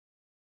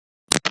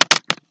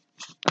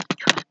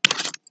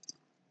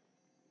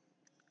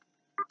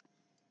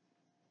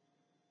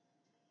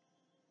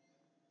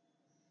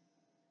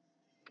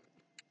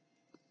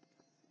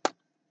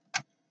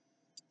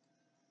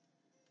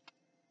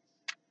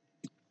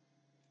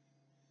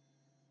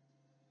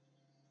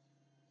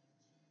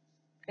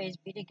Praise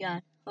be to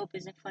God. Hope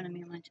is in front of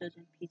me, my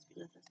children. Peace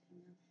be with us.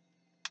 Amen.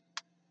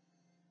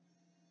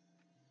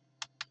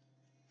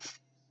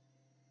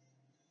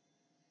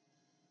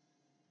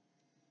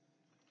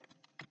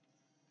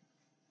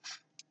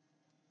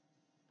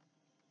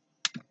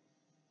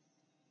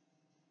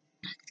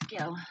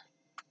 Let's go.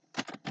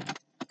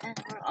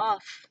 And we're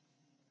off.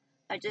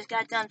 I just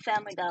got done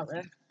Family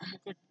Dollar. I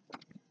had to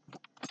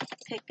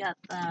pick up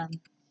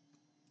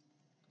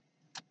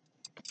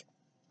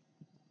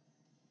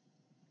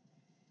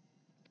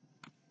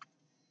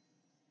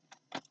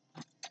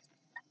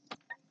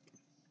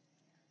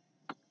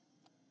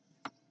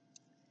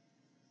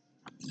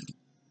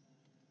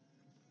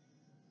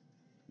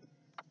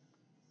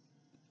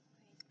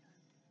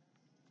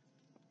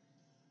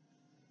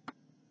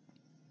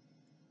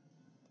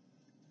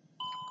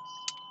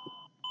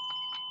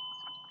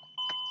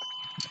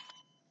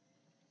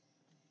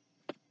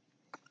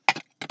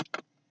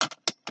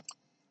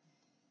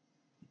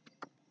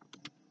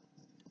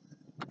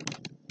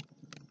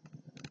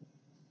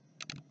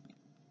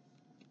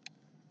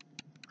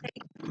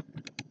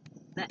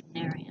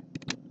veterinarian.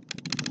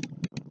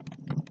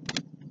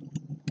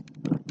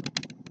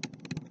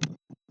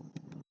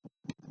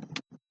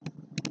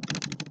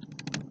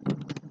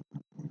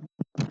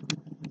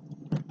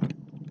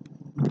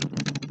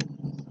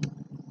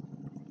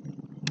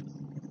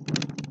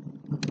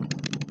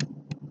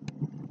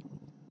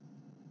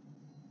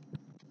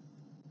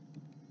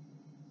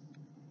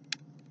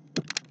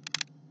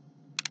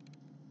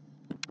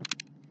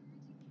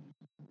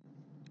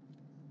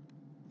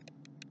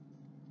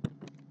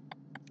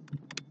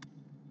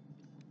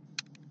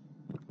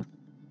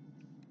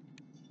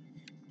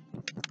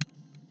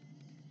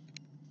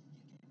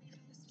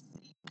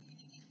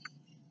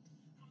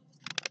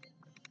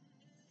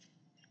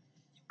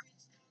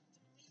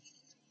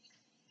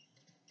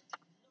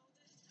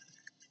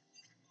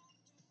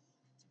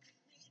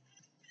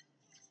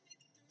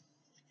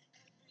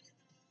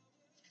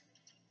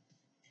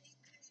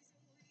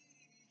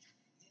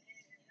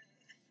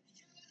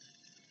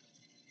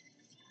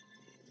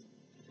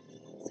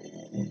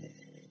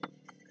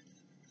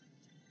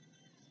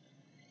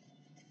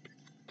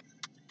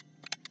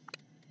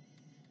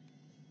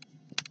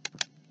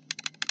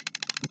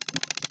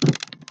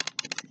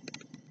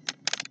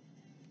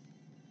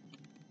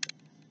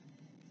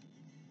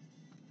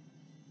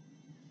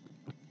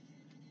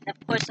 And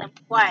of course, I'm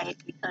quiet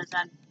because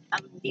I'm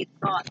in deep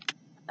thought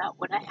about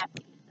what I have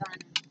to get done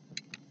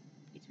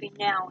between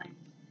now and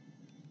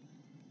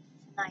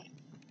tonight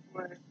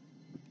for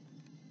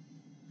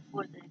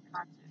the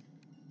concert.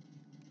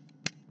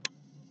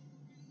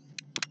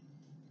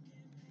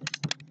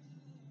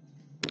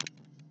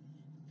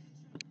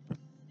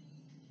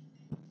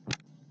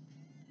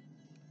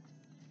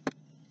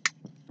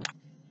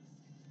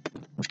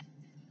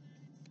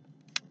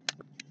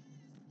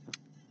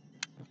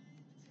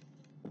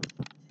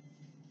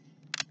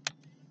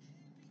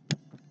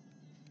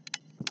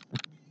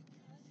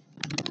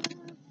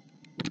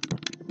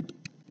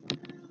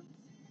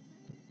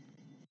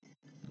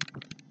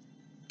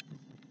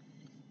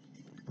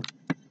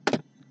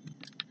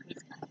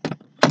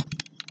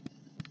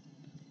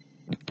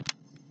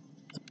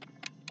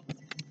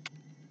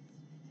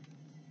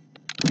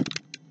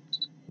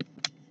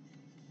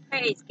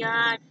 Praise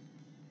God.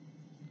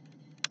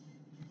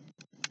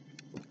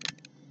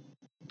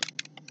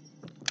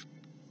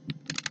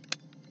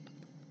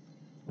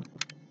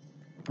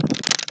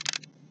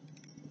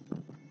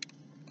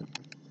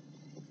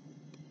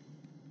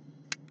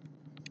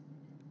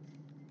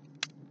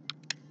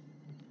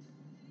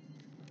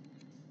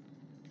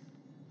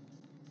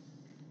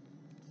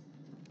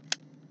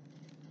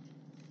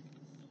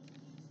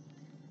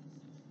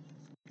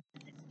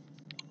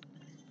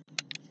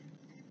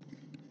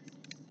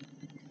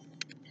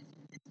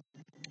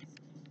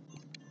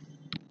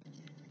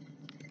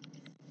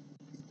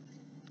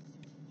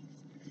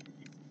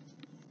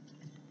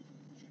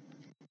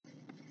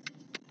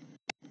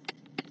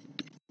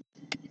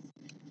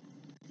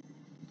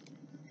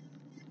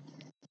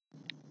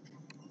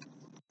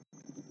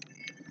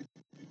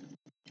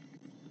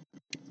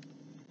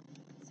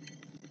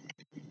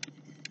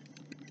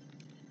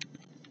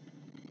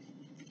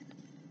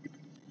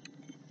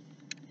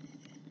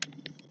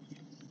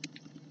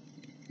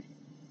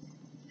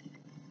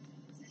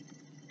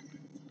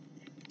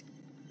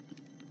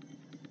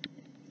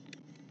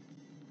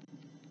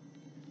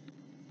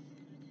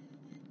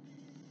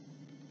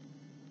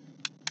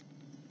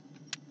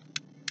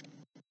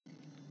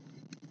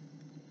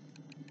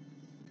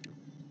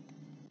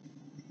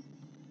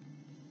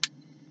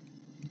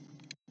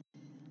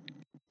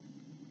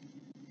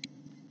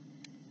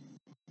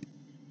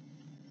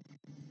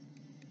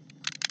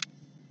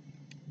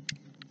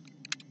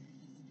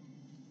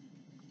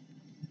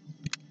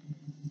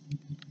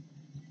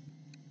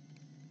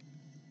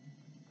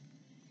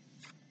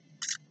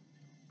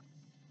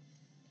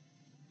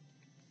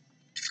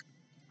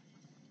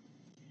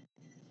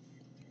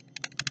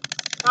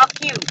 How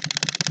cute.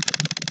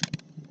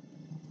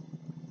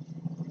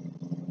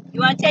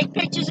 You want to take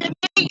pictures of me?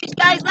 You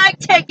guys like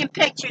taking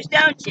pictures,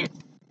 don't you?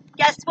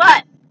 Guess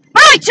what?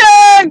 My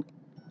turn!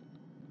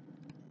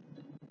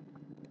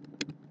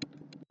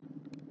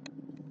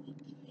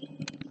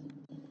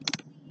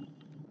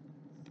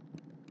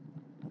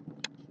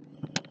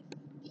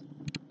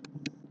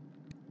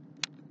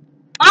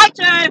 My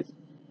turn!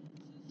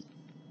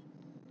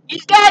 You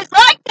guys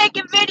like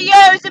taking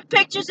videos and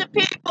pictures of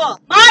people.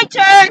 My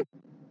turn!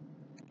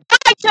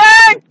 My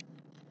turn!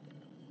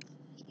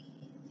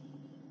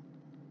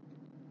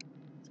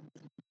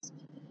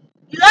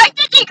 You like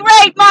to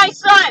degrade my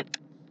son?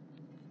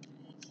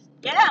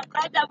 Yeah, I'm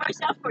glad that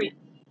works out for you.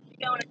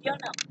 You're going to jail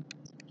now.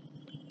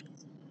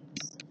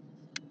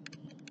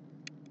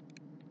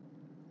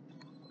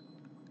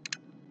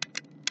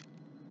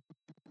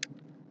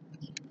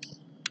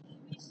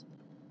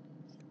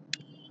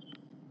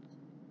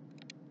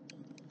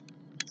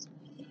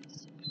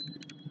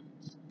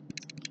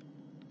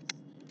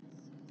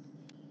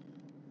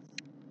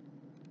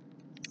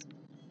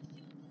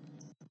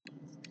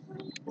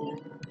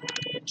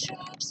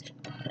 Drops,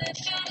 but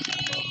if your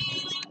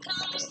healing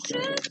comes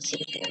through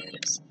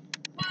tears,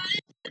 what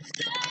if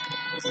it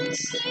doesn't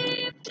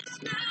sleepless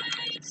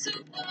nights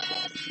are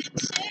what it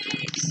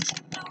takes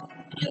to know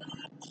you're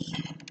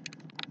here?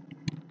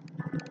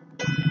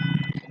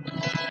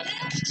 What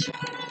if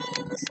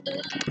trials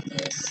of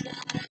this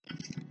life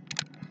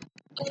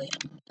are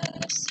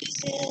your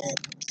mercies in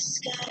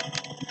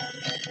disguise?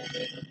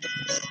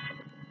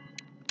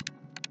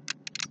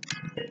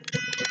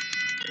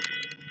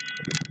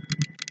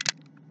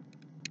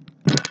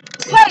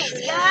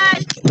 Praise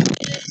God!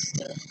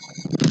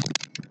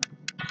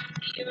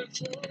 Your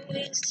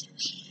voice to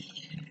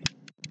hear.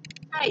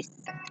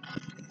 Nice.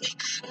 We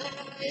cry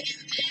in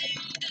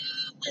anger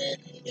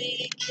when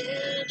we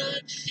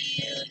cannot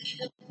feel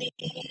you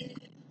near.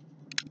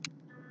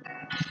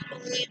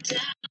 We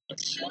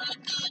doubt your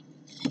goodness.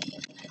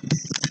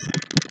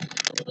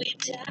 We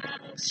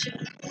doubt your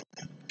love.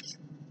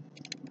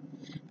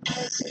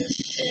 As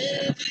if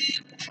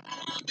every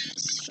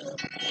promise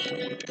from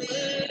your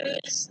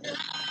word is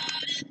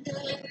not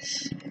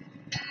enough.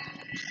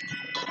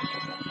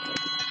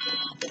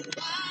 All the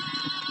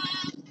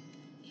while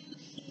you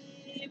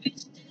hear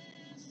each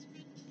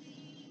desperate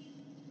plea.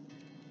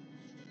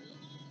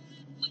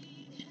 Lord,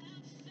 we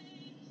have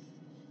faith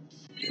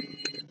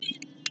to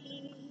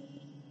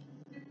believe.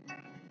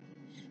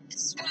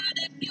 'Cause what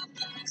if your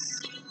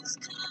blessings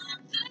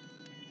come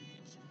through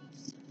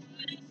raindrops?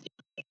 What if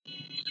your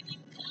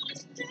healing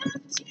comes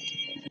through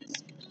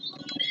tears?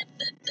 What if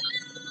the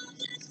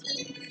darkness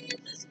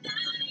leaves us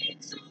night?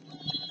 So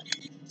what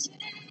it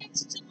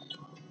takes to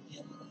know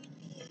you're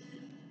near?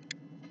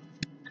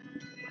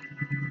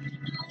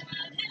 And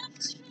what if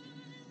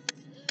trials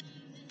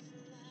of this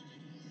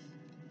life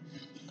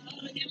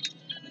are your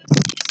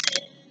mercies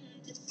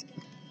in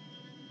disguise?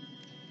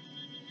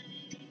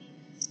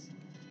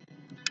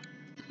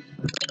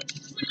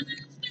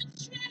 Friends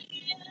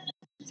betray us.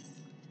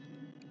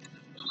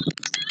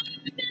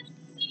 Darkness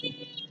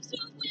seems to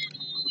win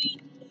we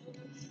know.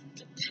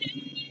 The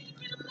pain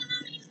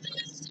reminds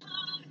this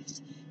heart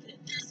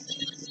that this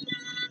is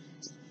not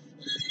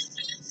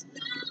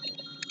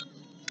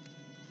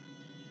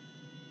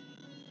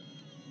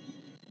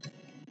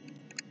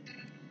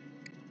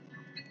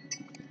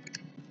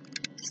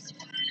Cause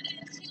what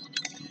if your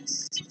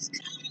blessings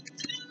come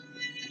through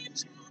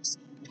raindrops?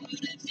 What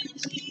if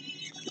your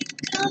healing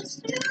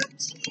comes through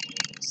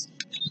tears?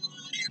 And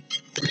what if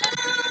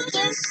it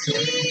doesn't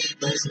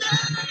sleepless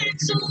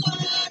nights? So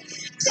what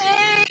it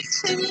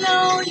takes to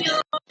know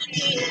you're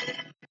near?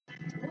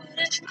 What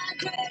if my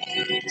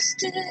greatest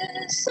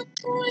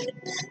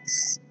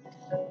disappointments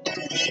or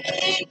the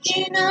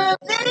aching of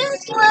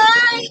this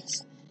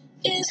life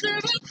is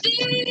the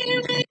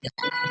revealing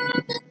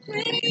of the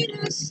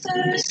greatest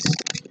thirst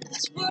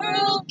this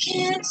world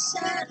can't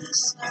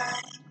satisfy?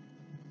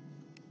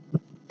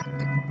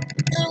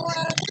 The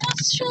world of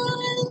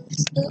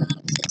trials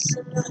of this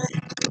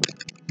life,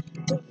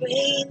 the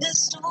rain, the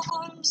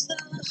storms, the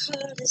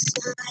hardest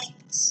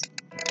nights,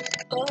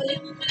 all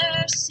your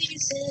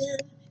mercies in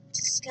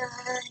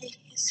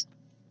disguise.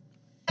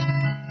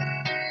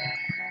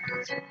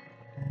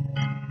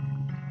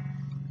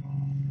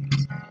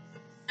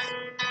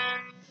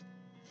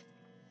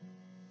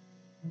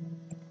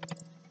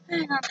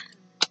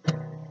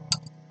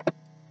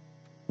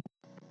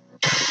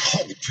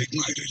 Hope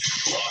ignited,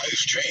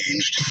 lives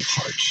changed,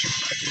 hearts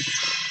united.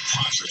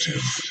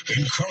 Positive,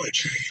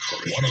 encouraging.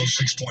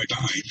 106.9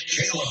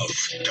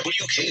 K-Love,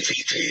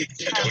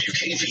 WKVP, and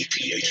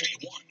WKVP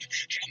HD1,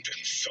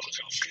 Camden,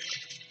 Philadelphia.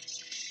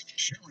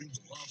 Sharing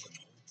the love and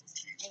hope of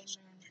Jesus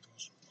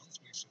because of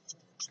monthly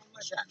support from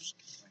listeners.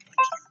 Thank you.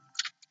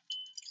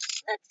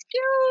 Let's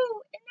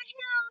go in the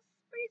house.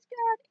 Praise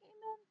God.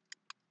 Amen.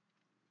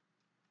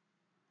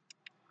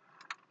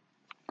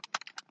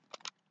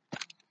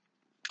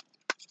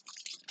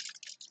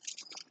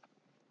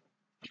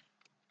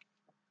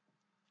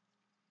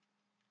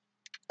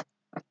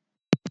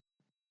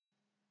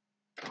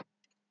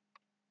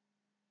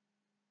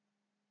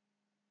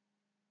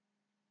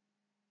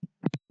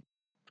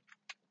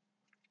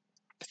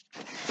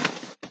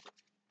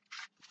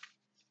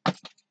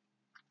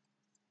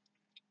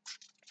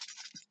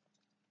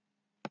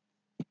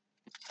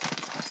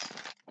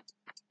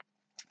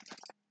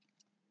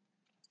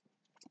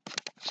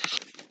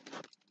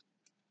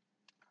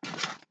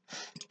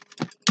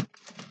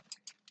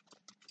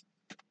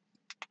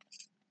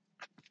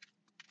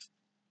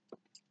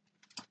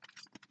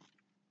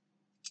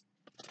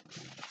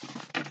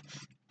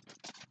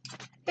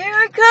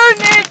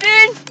 go,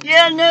 Nathan.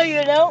 Yeah, no,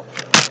 you don't.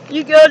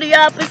 You go the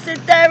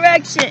opposite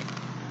direction.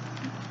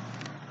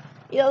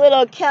 You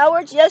little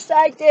cowards. Yes,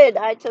 I did.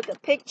 I took a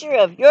picture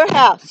of your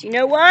house. You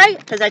know why?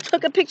 Because I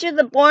took a picture of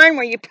the barn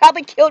where you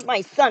probably killed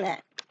my son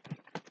at.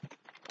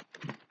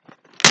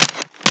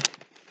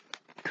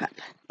 Crap.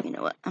 You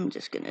know what? I'm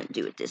just going to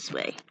do it this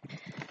way.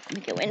 Let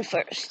me go in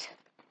first.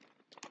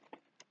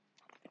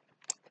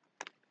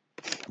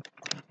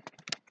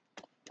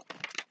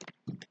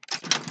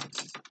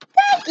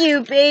 Thank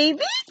you,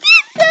 baby.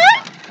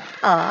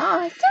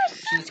 Aw, so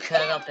She was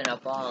cut up in a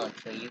ball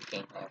until you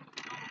came home.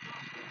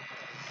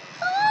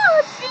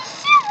 oh,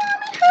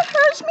 Mommy, who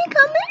hears me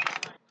coming?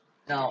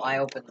 No, I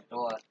opened the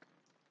door.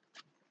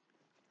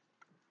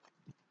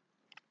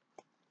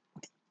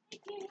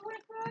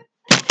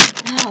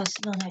 Oh,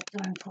 smell that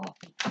darn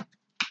coffee.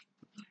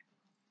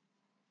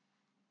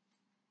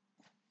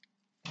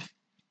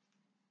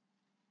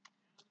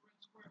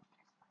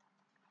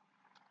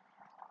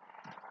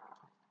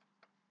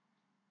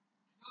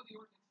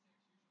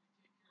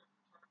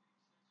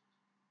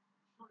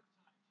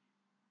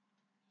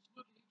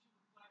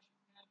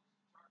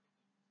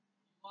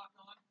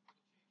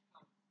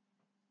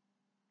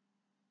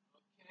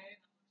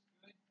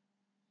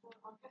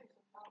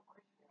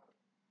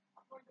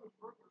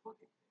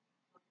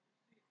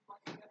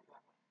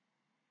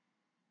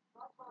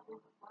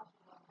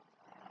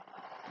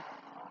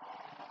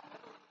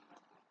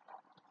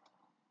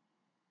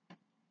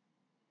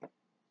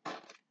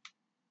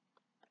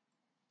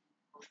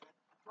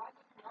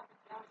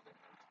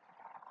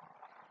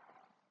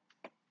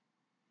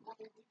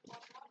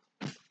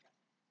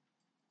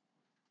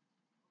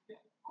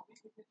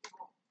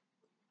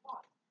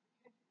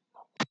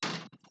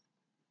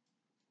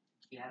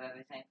 You have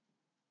everything?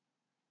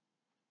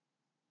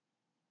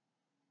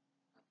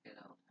 Okay,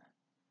 no.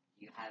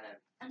 You have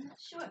everything. I'm not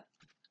sure.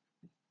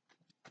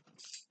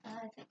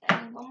 I think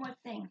I need one more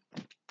thing.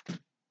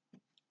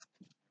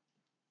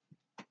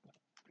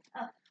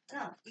 Oh,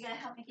 no, you gotta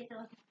help me get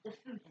the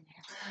food in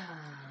there.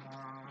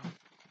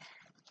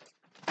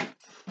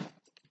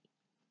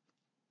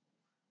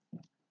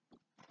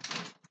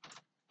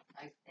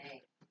 Nice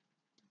day.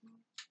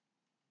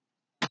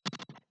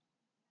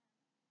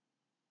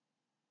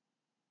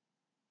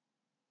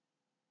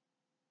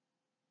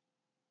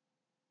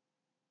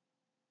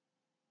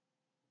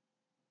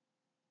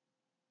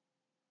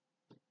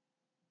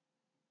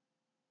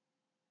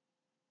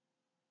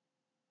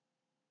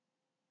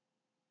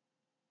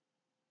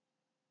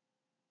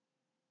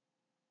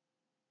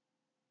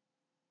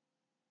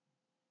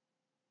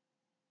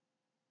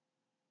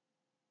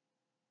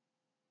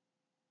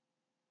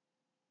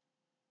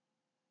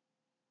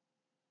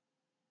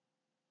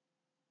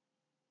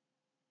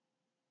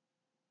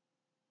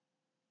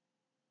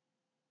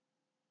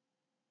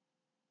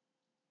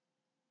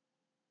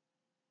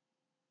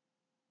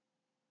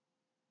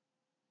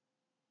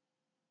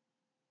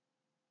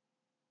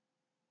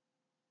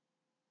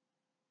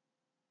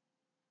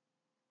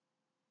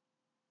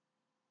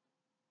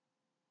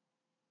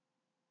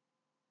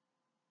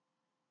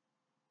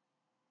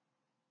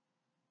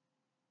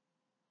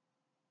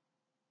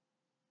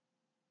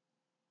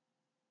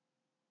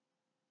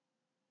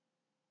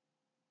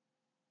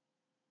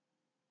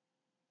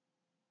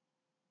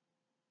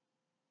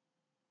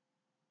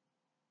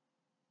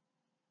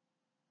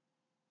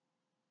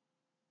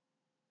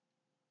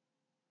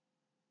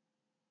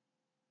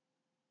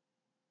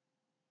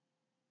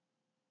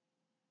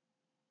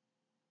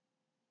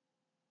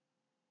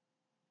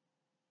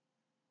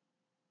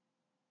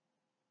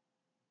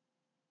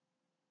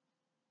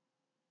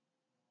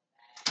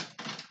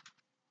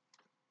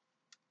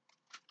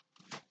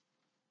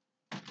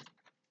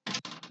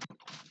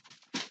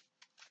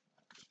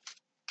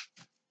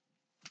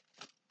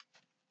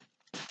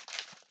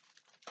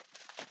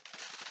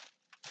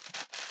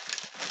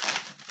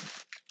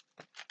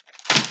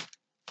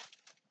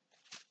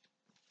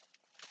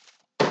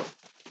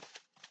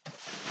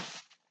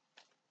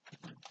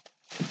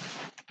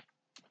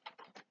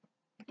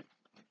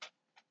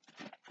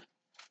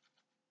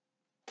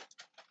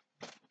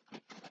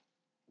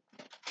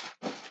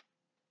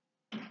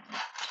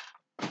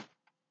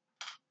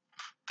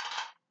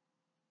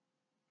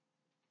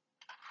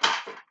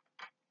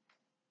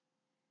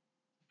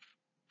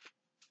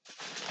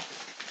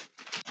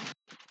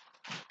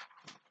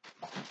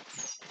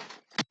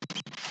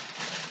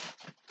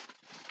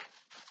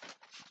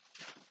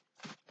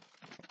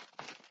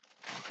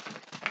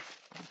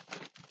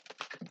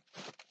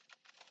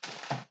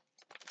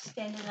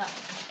 Stand it up.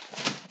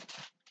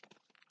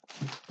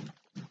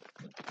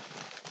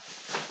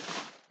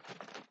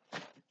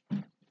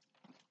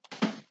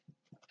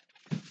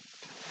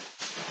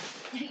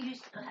 You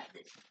still have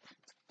this.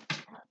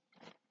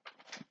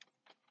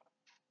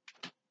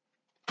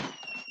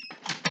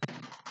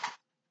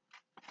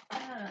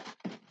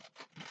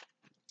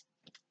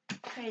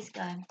 Praise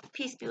God.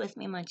 Peace be with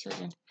me, my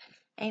children.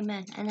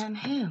 Amen. And I'm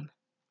home.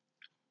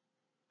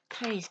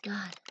 Praise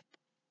God.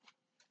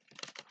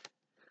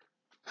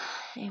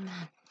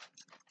 Amen.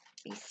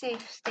 Be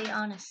safe. Stay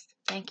honest.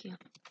 Thank you.